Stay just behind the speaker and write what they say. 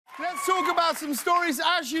Let's talk about some stories.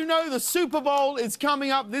 As you know, the Super Bowl is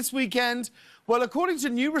coming up this weekend. Well, according to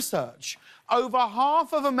new research, over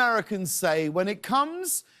half of Americans say when it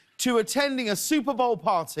comes to attending a Super Bowl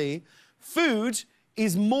party, food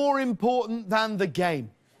is more important than the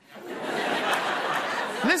game.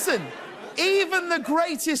 Listen, even the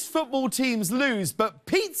greatest football teams lose, but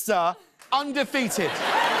pizza, undefeated.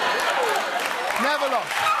 Never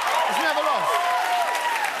lost. It's never lost.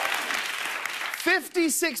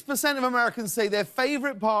 56% of Americans say their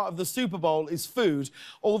favourite part of the Super Bowl is food,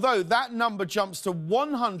 although that number jumps to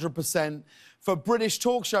 100% for British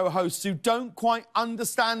talk show hosts who don't quite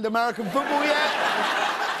understand American football yet.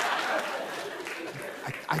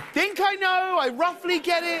 I think I know, I roughly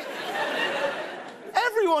get it.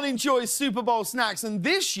 Everyone enjoys Super Bowl snacks, and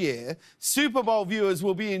this year, Super Bowl viewers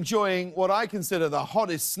will be enjoying what I consider the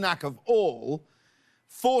hottest snack of all,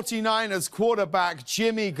 49ers quarterback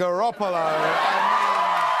Jimmy Garoppolo.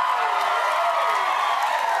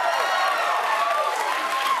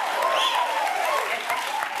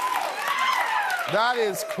 That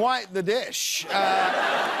is quite the dish.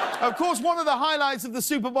 Of course, one of the highlights of the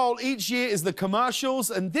Super Bowl each year is the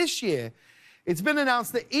commercials, and this year, it's been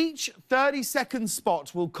announced that each 30-second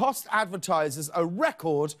spot will cost advertisers a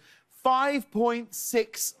record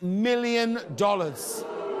 $5.6 million.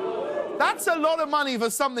 That's a lot of money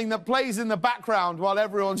for something that plays in the background while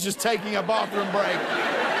everyone's just taking a bathroom break.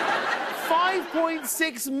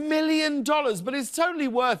 $5.6 million, but it's totally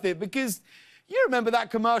worth it because you remember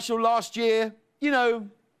that commercial last year? You know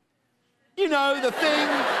the thing.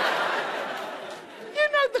 You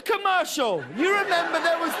know the commercial. You remember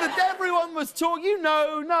there was the everyone was talking.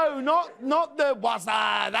 Not the what's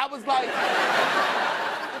that? That was like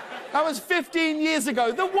that was 15 years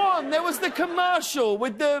ago. The one there was the commercial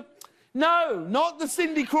with the not the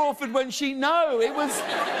Cindy Crawford when she it was.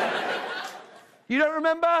 You don't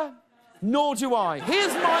remember? Nor do I.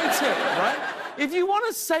 Here's my tip, right? If you want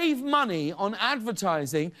to save money on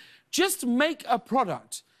advertising, just make a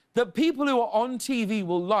product that people who are on TV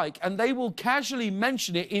will like, and they will casually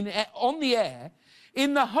mention it on the air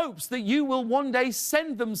in the hopes that you will one day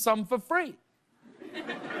send them some for free.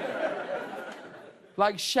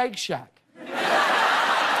 Like Shake Shack.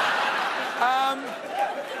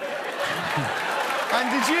 And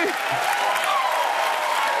did you...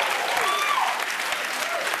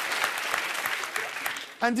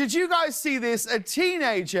 And did you guys see this? A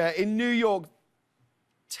teenager in New York,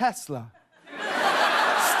 Tesla,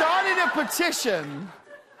 started a petition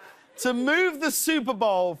to move the Super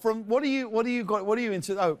Bowl from what are you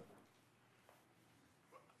into? Oh,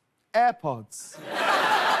 AirPods.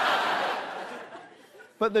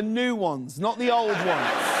 But the new ones, not the old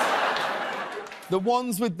ones. The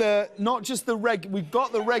ones with the not just the we've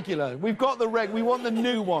got the regular, we want the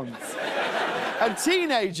new ones. A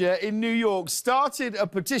teenager in New York started a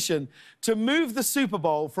petition to move the Super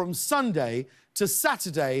Bowl from Sunday to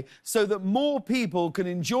Saturday so that more people can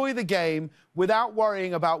enjoy the game without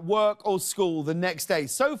worrying about work or school the next day.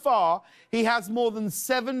 So far, he has more than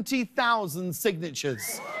 70,000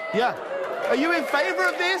 signatures. Yeah. Are you in favour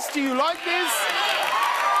of this? Do you like this?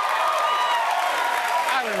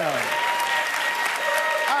 I don't know.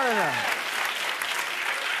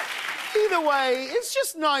 Either way, it's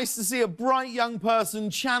just nice to see a bright young person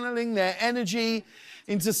channeling their energy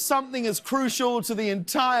into something as crucial to the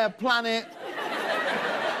entire planet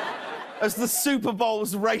as the Super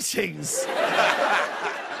Bowl's ratings.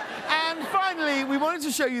 And finally, we wanted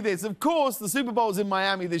to show you this. Of course, the Super Bowl's in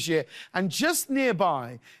Miami this year, and just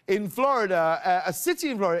nearby, in Florida, a city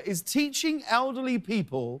in Florida is teaching elderly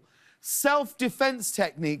people self-defense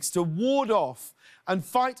techniques to ward off and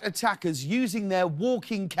fight attackers using their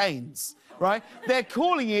walking canes, right? They're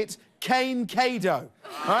calling it Cane Kado,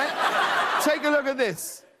 right? Take a look at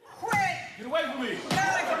this. Quit! Get away from me! Get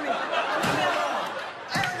away from me!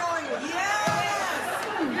 I don't know you. Yes!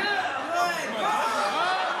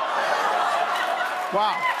 Good!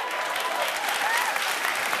 Wow.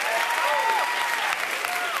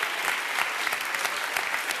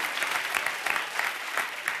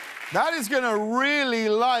 That is going to really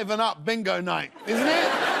liven up bingo night, isn't it?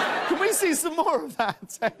 Can we see some more of that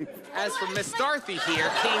tape? As for Miss Dorothy here,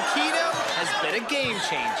 Cane Keto has been a game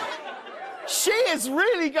changer. She is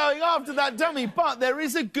really going after that dummy, but there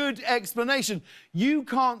is a good explanation. You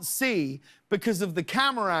can't see because of the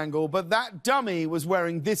camera angle, but that dummy was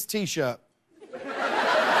wearing this T-shirt.